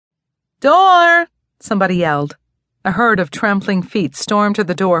"Door!" somebody yelled. A herd of trampling feet stormed to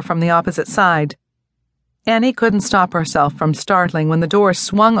the door from the opposite side. Annie couldn't stop herself from startling when the door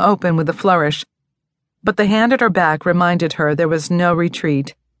swung open with a flourish, but the hand at her back reminded her there was no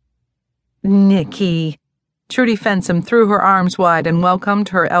retreat. "Nicky!" Trudy Fensom threw her arms wide and welcomed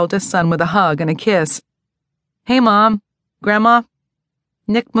her eldest son with a hug and a kiss. "Hey, Mom. Grandma."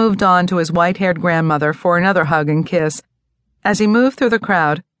 Nick moved on to his white-haired grandmother for another hug and kiss. As he moved through the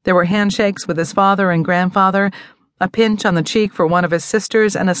crowd, there were handshakes with his father and grandfather, a pinch on the cheek for one of his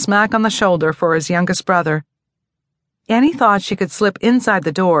sisters, and a smack on the shoulder for his youngest brother. Annie thought she could slip inside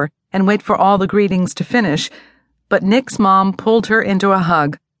the door and wait for all the greetings to finish, but Nick's mom pulled her into a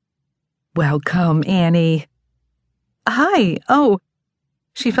hug. "Welcome, Annie." "Hi, oh."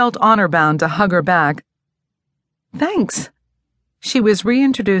 She felt honor-bound to hug her back. "Thanks." She was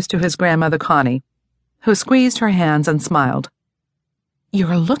reintroduced to his grandmother Connie, who squeezed her hands and smiled.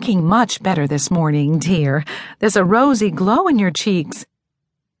 "You're looking much better this morning, dear. There's a rosy glow in your cheeks."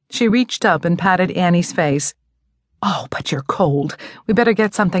 She reached up and patted Annie's face. "Oh, but you're cold. We better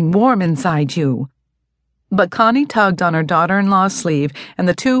get something warm inside you." But Connie tugged on her daughter-in-law's sleeve, and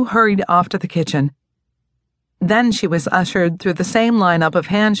the two hurried off to the kitchen. Then she was ushered through the same lineup of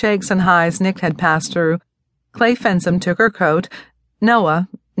handshakes and highs Nick had passed through. Clay Fensom took her coat. Noah,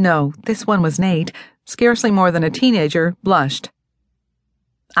 no, this one was Nate, scarcely more than a teenager, blushed.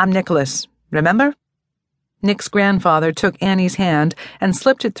 "I'm Nicholas, remember?" Nick's grandfather took Annie's hand and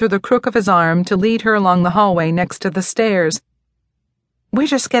slipped it through the crook of his arm to lead her along the hallway next to the stairs. "We're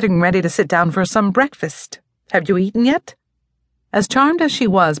just getting ready to sit down for some breakfast. Have you eaten yet?" As charmed as she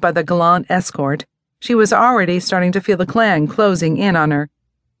was by the gallant escort, she was already starting to feel the clan closing in on her.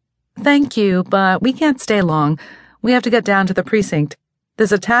 "Thank you, but we can't stay long. We have to get down to the precinct.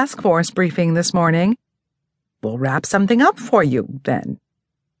 There's a task force briefing this morning." "We'll wrap something up for you, then."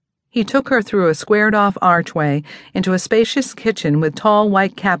 He took her through a squared-off archway into a spacious kitchen with tall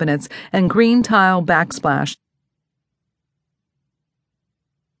white cabinets and green tile backsplash,